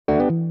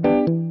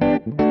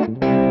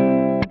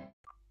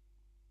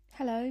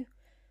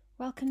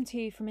Welcome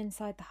to From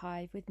Inside the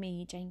Hive with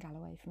me, Jane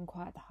Galloway from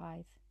Quiet the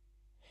Hive.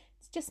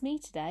 It's just me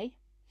today.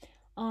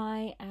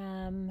 I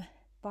am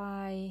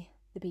by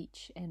the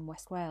beach in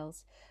West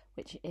Wales,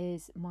 which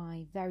is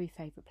my very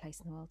favourite place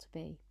in the world to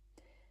be.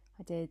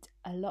 I did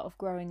a lot of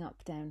growing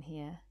up down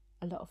here,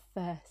 a lot of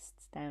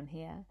firsts down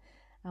here,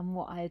 and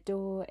what I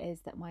adore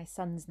is that my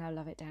sons now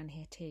love it down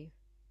here too.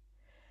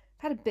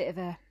 I've had a bit of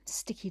a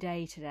sticky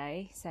day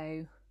today,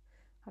 so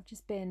I've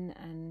just been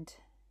and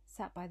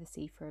sat by the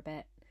sea for a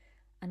bit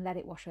and let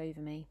it wash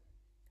over me.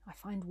 I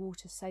find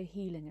water so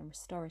healing and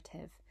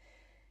restorative.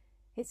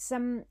 It's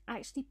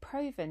actually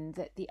proven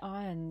that the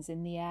ions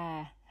in the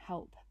air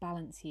help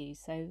balance you,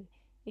 so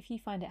if you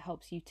find it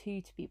helps you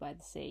too to be by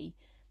the sea,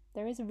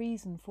 there is a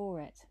reason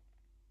for it.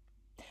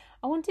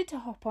 I wanted to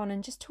hop on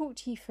and just talk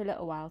to you for a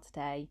little while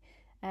today.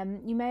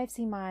 You may have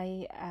seen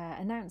my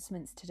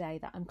announcements today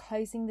that I'm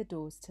closing the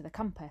doors to the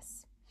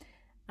Compass,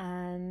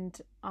 and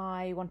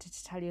I wanted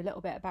to tell you a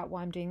little bit about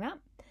why I'm doing that,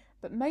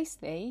 but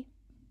mostly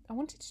I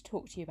wanted to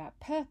talk to you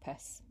about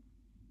purpose.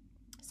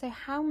 So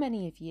how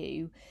many of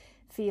you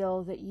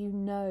feel that you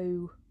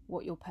know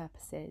what your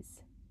purpose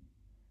is?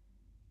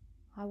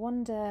 I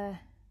wonder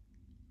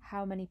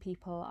how many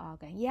people are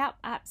going, yep,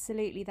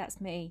 absolutely,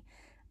 that's me.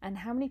 And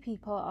how many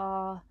people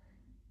are,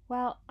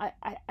 well,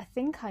 I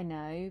think I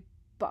know,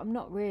 but I'm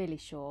not really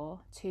sure,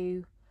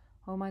 to,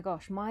 oh my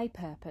gosh, my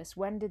purpose,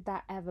 when did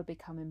that ever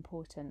become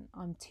important?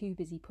 I'm too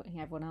busy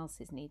putting everyone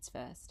else's needs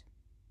first.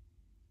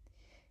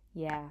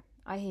 Yeah,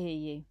 I hear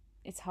you.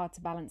 It's hard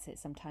to balance it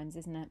sometimes,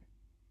 isn't it?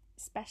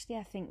 Especially,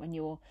 I think, when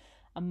you're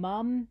a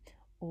mum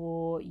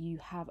or you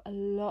have a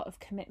lot of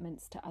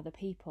commitments to other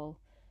people.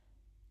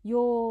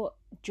 Your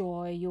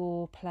joy,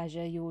 your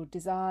pleasure, your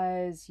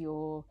desires,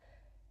 your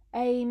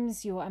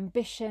aims, your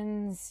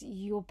ambitions,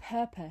 your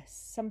purpose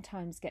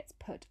sometimes gets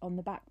put on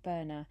the back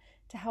burner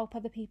to help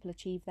other people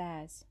achieve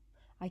theirs.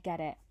 I get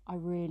it. I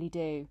really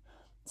do.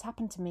 It's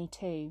happened to me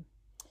too.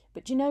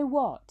 But do you know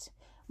what?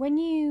 When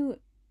you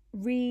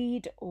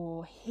read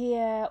or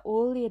hear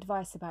all the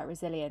advice about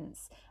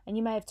resilience, and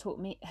you may have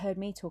heard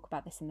me talk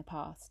about this in the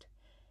past,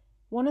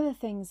 one of the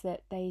things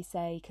that they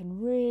say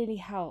can really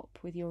help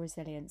with your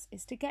resilience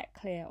is to get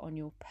clear on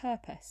your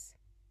purpose.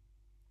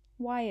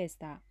 Why is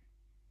that?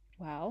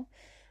 Well,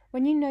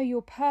 when you know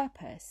your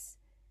purpose,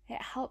 it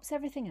helps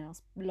everything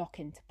else lock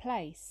into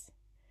place.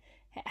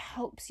 It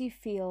helps you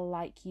feel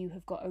like you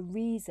have got a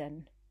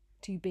reason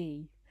to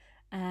be,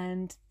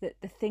 and that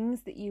the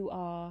things that you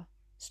are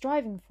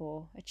striving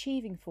for,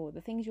 achieving for, the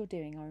things you're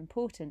doing are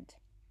important.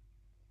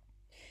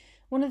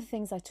 One of the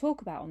things I talk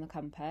about on the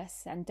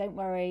Compass, and don't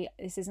worry,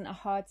 this isn't a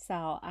hard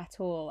sell at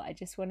all, I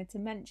just wanted to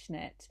mention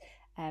it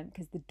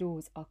because the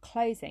doors are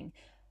closing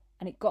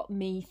and it got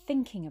me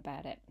thinking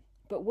about it.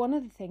 But one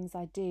of the things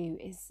I do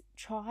is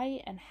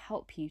try and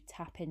help you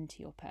tap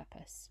into your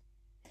purpose.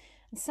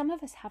 And some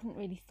of us haven't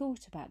really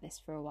thought about this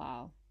for a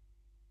while.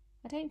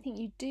 I don't think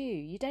you do.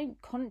 You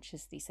don't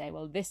consciously say,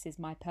 well, this is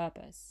my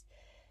purpose.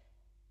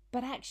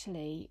 But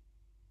actually,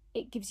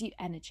 it gives you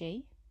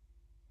energy,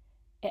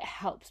 it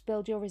helps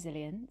build your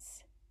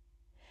resilience,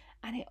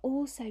 and it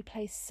also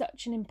plays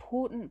such an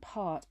important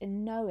part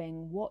in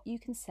knowing what you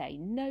can say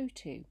no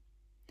to.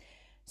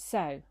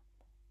 So,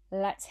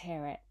 let's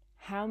hear it.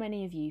 How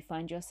many of you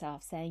find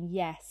yourself saying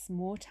yes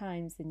more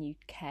times than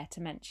you'd care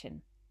to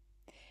mention?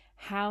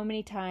 How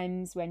many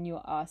times when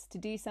you're asked to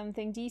do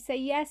something do you say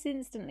yes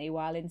instantly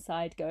while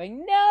inside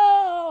going,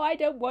 no, I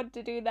don't want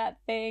to do that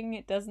thing,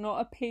 it does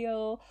not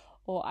appeal,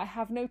 or I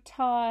have no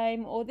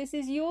time, or this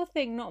is your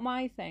thing, not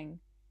my thing.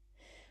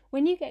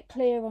 When you get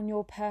clear on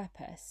your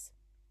purpose,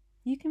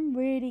 you can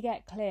really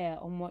get clear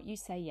on what you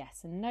say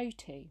yes and no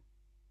to.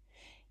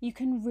 You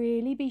can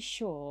really be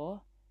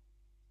sure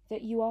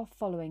that you are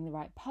following the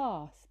right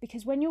path,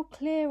 because when you're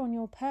clear on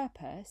your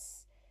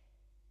purpose,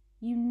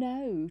 you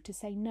know to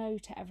say no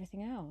to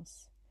everything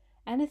else.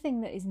 Anything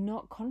that is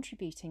not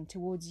contributing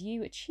towards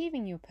you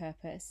achieving your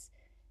purpose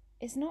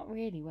is not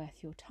really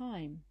worth your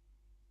time.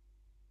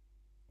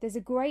 There's a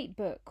great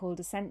book called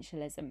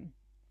Essentialism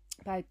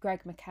by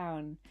Greg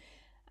McKeown,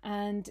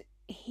 and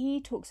he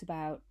talks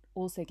about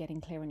also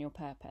getting clear on your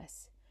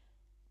purpose.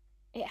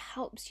 It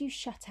helps you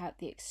shut out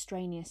the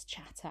extraneous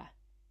chatter.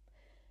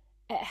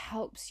 It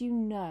helps you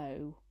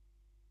know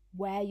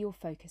where your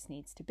focus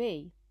needs to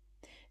be.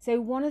 So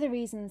one of the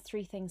reasons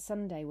 3 Things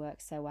Sunday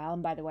works so well,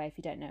 and by the way, if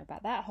you don't know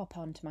about that, hop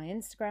onto my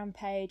Instagram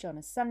page on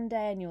a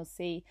Sunday and you'll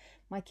see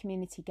my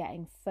community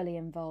getting fully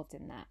involved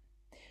in that.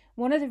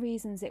 One of the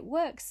reasons it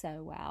works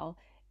so well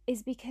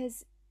is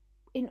because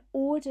in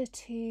order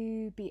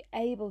to be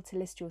able to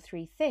list your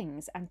 3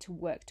 things and to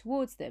work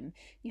towards them,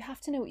 you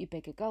have to know what your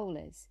bigger goal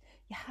is.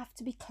 You have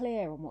to be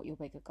clear on what your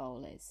bigger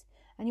goal is.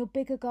 And your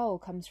bigger goal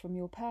comes from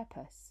your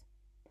purpose.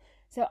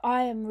 So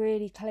I am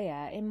really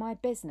clear in my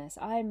business.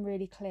 I am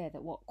really clear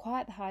that what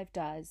Quiet the Hive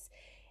does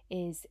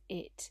is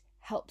it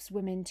helps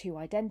women to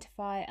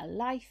identify a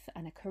life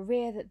and a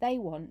career that they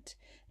want,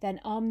 then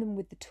arm them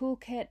with the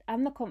toolkit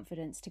and the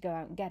confidence to go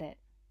out and get it.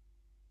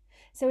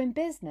 So in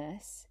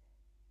business,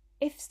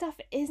 if stuff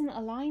isn't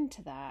aligned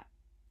to that,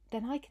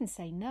 then I can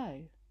say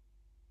no.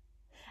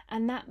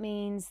 And that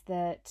means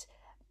that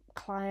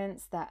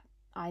clients that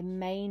I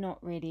may not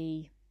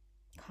really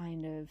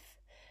kind of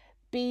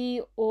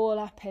be all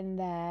up in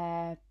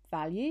their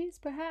values,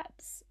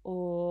 perhaps,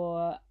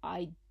 or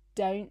I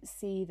don't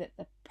see that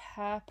the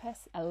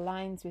purpose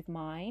aligns with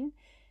mine,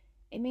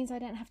 it means I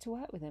don't have to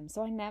work with them.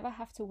 So I never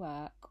have to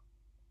work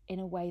in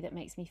a way that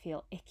makes me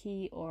feel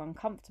icky or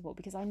uncomfortable,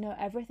 because I know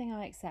everything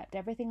I accept,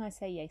 everything I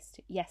say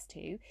yes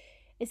to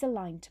is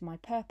aligned to my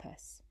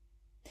purpose.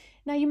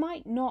 Now, you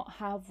might not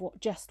have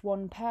just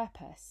one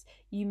purpose.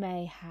 You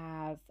may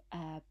have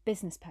a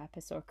business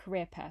purpose or a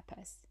career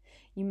purpose.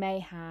 You may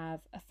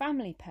have a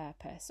family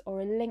purpose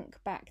or a link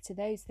back to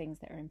those things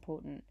that are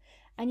important.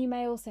 And you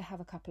may also have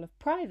a couple of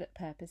private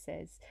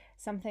purposes,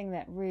 something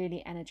that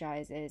really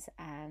energizes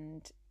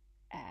and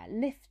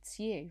lifts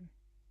you.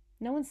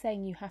 No one's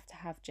saying you have to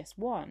have just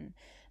one,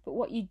 but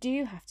what you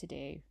do have to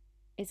do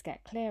is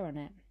get clear on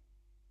it.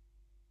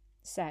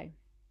 So,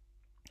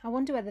 I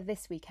wonder whether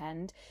this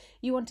weekend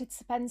you wanted to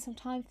spend some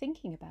time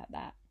thinking about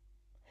that.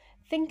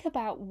 Think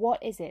about,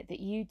 what is it that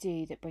you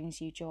do that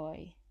brings you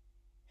joy?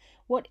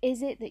 What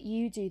is it that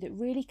you do that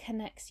really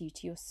connects you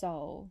to your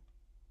soul,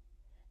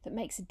 that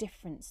makes a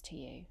difference to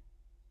you?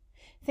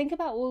 Think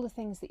about all the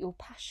things that you're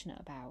passionate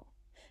about.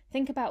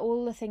 Think about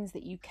all the things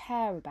that you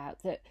care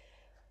about that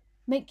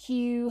make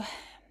you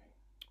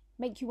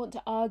want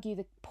to argue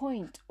the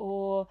point,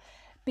 or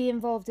be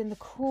involved in the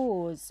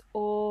cause,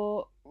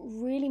 or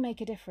really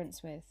make a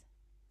difference with.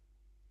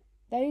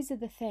 Those are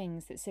the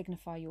things that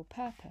signify your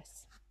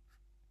purpose.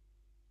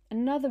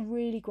 Another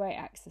really great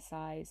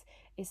exercise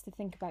is to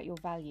think about your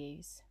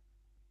values.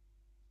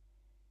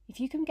 If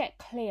you can get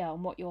clear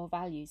on what your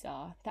values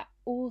are, that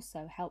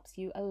also helps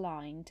you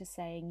align to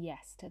saying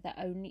yes to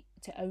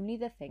only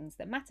the things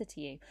that matter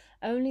to you,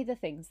 only the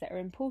things that are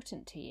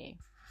important to you.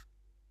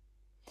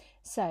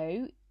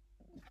 So,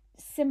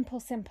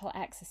 simple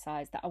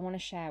exercise that I want to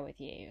share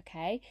with you,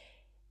 okay?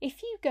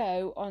 If you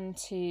go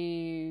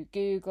onto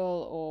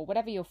Google or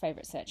whatever your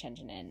favourite search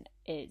engine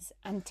is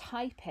and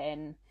type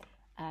in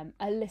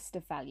a list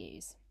of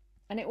values,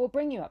 and it will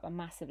bring you up a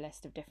massive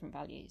list of different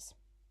values.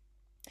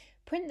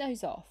 Print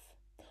those off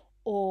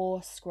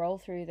or scroll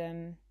through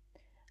them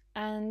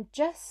and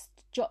just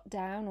jot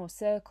down or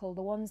circle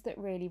the ones that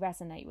really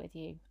resonate with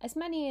you. As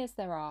many as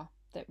there are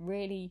that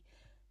really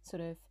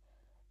sort of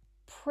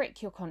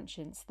prick your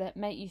conscience, that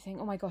make you think,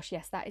 oh my gosh,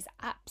 yes, that is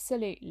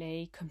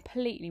absolutely,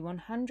 completely,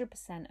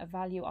 100% a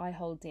value I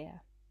hold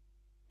dear.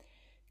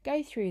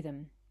 Go through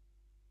them.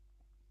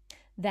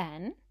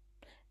 Then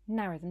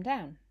narrow them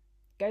down.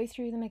 Go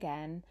through them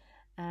again,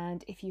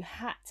 and if you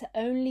had to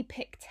only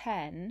pick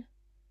 10,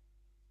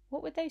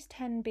 what would those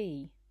 10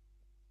 be?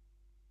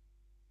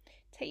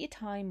 Take your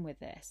time with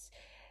this.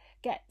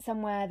 Get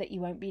somewhere that you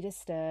won't be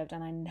disturbed,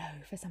 and I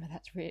know for some of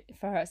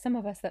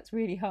us that's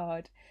really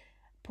hard.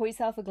 Pour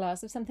yourself a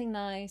glass of something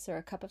nice or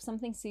a cup of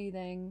something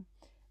soothing,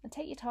 and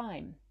take your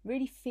time.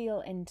 Really feel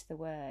into the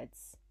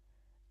words.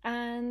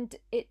 And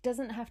it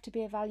doesn't have to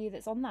be a value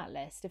that's on that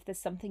list. If there's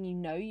something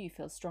you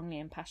feel strongly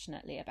and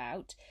passionately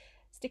about,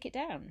 stick it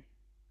down.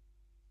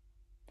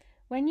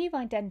 When you've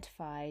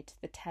identified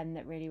the 10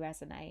 that really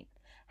resonate,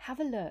 have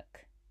a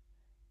look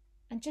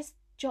and just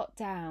jot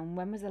down,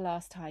 when was the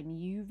last time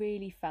you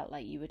really felt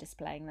like you were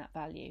displaying that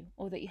value,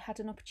 or that you had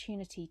an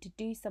opportunity to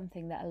do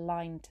something that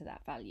aligned to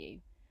that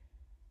value.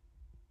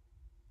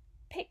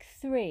 Pick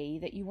 3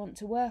 that you want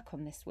to work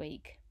on this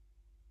week.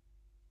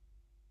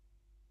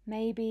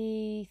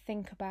 Maybe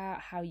think about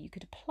how you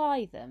could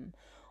apply them,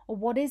 or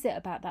what is it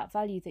about that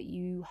value that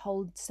you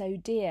hold so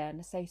dear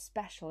and so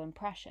special and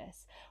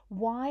precious?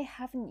 Why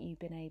haven't you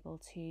been able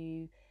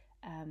to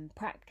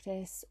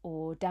practice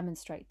or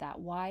demonstrate that?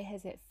 Why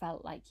has it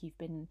felt like you've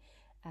been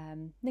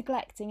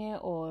neglecting it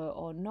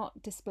or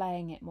not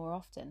displaying it more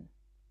often?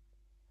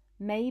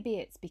 Maybe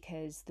it's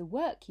because the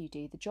work you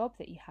do, the job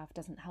that you have,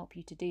 doesn't help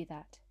you to do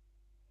that.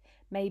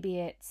 Maybe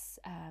it's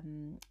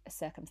a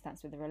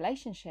circumstance with a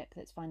relationship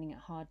that's finding it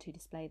hard to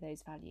display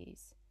those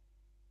values.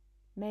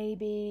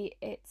 Maybe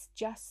it's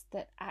just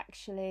that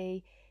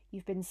actually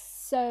you've been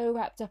so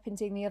wrapped up in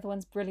doing the other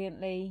ones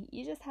brilliantly,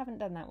 you just haven't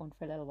done that one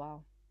for a little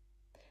while.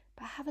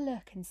 But have a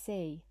look and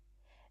see.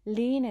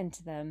 Lean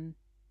into them.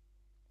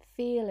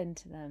 Feel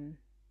into them.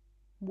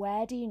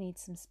 Where do you need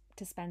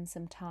to spend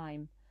some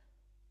time?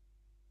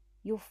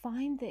 You'll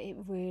find that it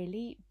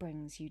really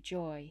brings you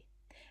joy.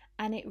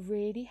 And it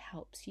really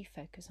helps you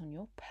focus on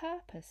your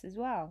purpose as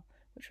well,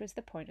 which was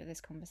the point of this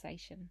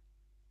conversation.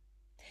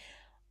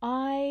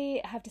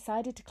 I have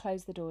decided to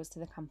close the doors to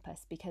the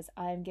Compass because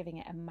I am giving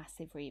it a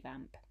massive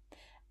revamp.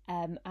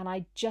 And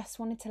I just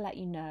wanted to let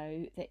you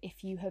know that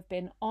if you have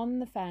been on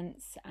the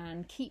fence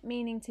and keep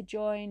meaning to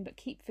join but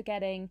keep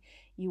forgetting,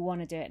 you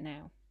want to do it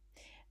now.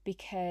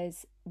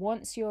 Because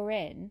once you're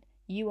in,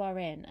 you are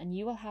in, and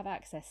you will have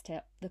access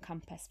to the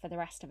Compass for the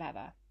rest of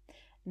ever.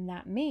 And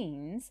that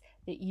means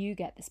that you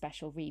get the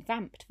special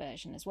revamped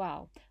version as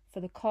well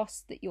for the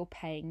cost that you're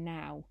paying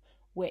now,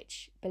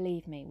 which,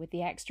 believe me, with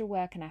the extra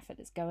work and effort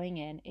that's going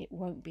in, it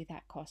won't be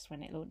that cost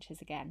when it launches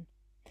again.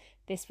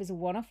 This was a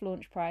one-off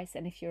launch price,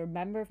 and if you're a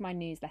member of my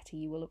newsletter,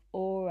 you will have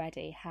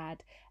already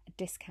had a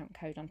discount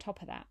code on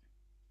top of that.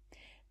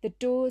 The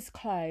doors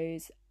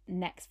close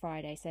next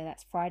Friday, so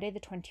that's Friday the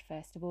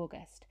 21st of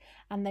August,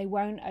 and they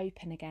won't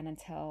open again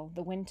until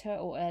the winter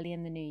or early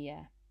in the new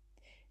year.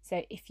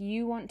 So if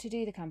you want to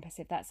do the compass,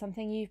 if that's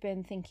something you've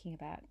been thinking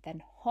about,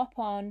 then hop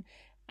on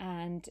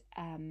and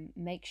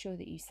make sure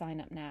that you sign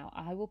up now.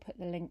 I will put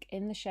the link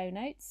in the show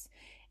notes.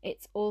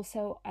 It's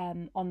also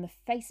on the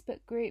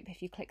Facebook group.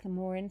 If you click the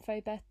more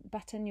info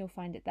button, you'll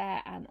find it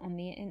there, and on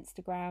the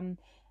Instagram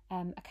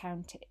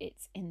account,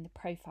 it's in the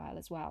profile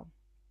as well.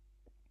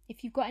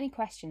 If you've got any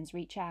questions,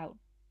 reach out.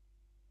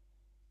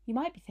 You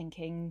might be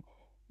thinking,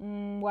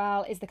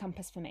 well, is the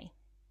compass for me?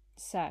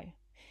 So,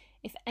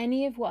 if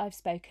any of what I've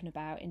spoken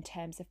about in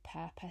terms of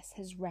purpose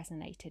has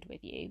resonated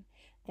with you,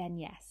 then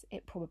yes,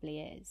 it probably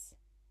is.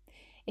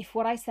 If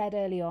what I said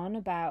early on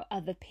about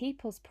other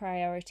people's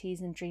priorities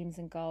and dreams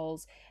and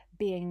goals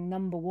being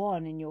number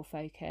one in your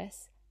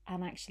focus,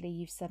 and actually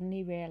you've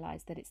suddenly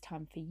realised that it's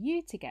time for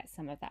you to get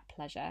some of that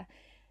pleasure,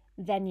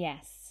 then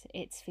yes,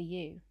 it's for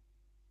you.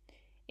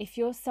 If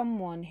you're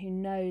someone who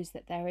knows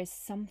that there is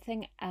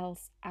something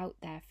else out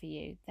there for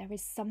you, there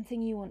is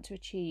something you want to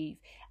achieve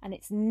and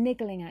it's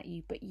niggling at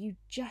you, but you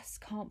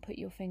just can't put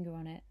your finger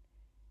on it,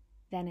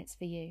 then it's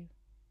for you.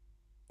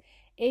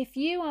 If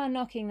you are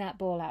knocking that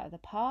ball out of the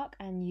park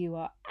and you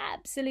are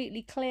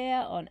absolutely clear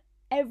on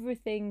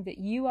everything that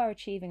you are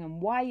achieving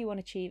and why you want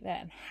to achieve it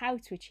and how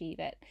to achieve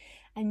it,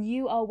 and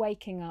you are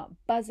waking up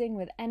buzzing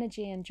with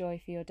energy and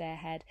joy for your day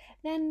ahead,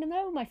 then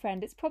no, my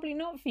friend, it's probably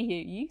not for you.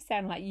 You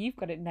sound like you've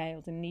got it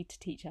nailed and need to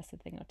teach us a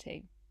thing or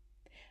two.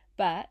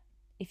 But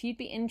if you'd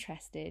be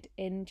interested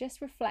in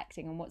just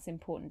reflecting on what's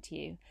important to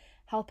you,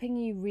 helping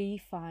you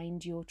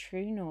re-find your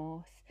true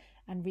north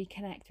and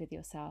reconnect with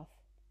yourself,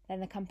 then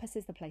the compass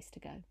is the place to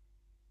go.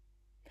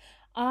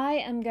 I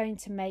am going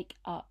to make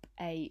up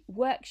a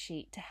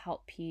worksheet to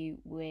help you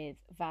with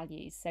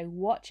values, so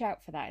watch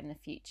out for that in the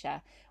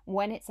future.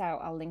 When it's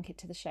out, I'll link it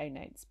to the show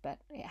notes, but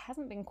it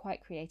hasn't been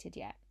quite created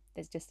yet.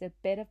 There's just a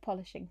bit of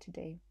polishing to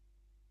do.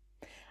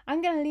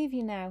 I'm going to leave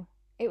you now.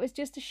 It was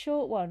just a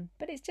short one,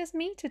 but it's just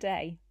me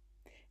today.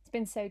 It's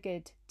been so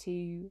good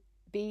to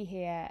be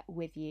here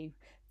with you.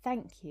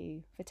 Thank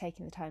you for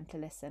taking the time to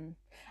listen.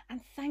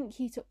 And thank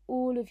you to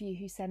all of you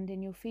who send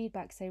in your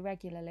feedback so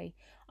regularly.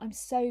 I'm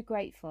so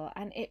grateful,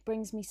 and it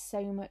brings me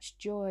so much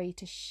joy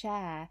to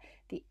share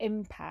the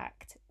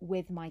impact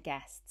with my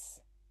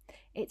guests.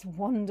 It's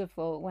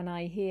wonderful when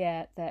I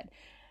hear that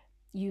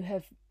you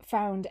have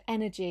found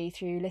energy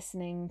through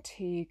listening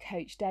to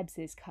Coach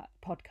Debs'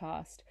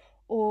 podcast,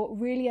 or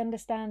really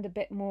understand a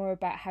bit more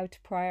about how to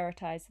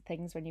prioritise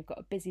things when you've got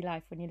a busy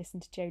life when you listen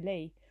to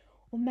Jolie.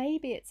 Or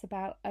maybe it's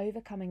about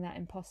overcoming that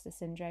imposter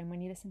syndrome when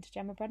you listen to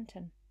Gemma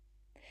Brunton.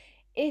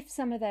 If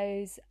some of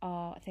those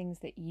are things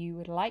that you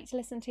would like to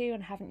listen to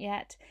and haven't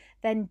yet,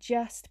 then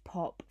just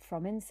pop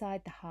From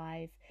Inside the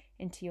Hive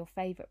into your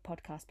favourite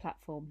podcast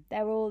platform.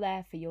 They're all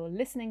there for your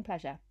listening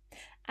pleasure.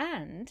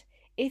 And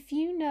if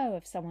you know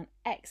of someone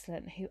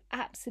excellent who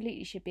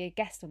absolutely should be a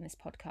guest on this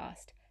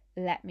podcast,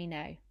 let me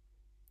know.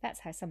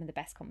 That's how some of the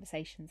best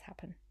conversations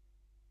happen.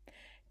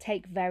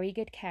 Take very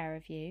good care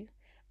of you,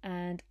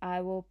 and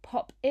I will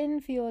pop in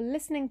for your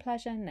listening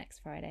pleasure next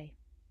Friday.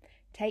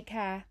 Take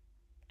care,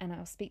 and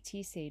I'll speak to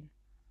you soon.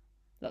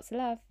 Lots of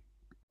love.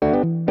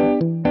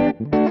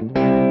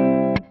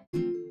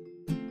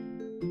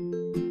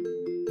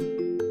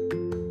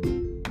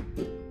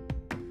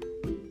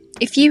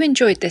 If you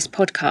enjoyed this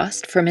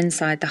podcast from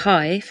Inside the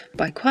Hive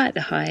by Quiet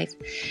the Hive,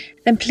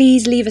 then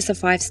please leave us a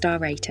 5-star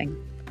rating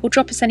or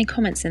drop us any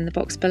comments in the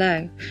box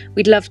below.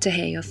 We'd love to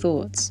hear your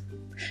thoughts.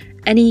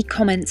 Any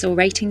comments or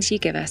ratings you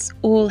give us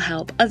all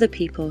help other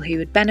people who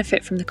would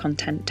benefit from the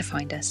content to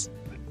find us.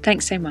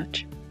 Thanks so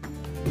much.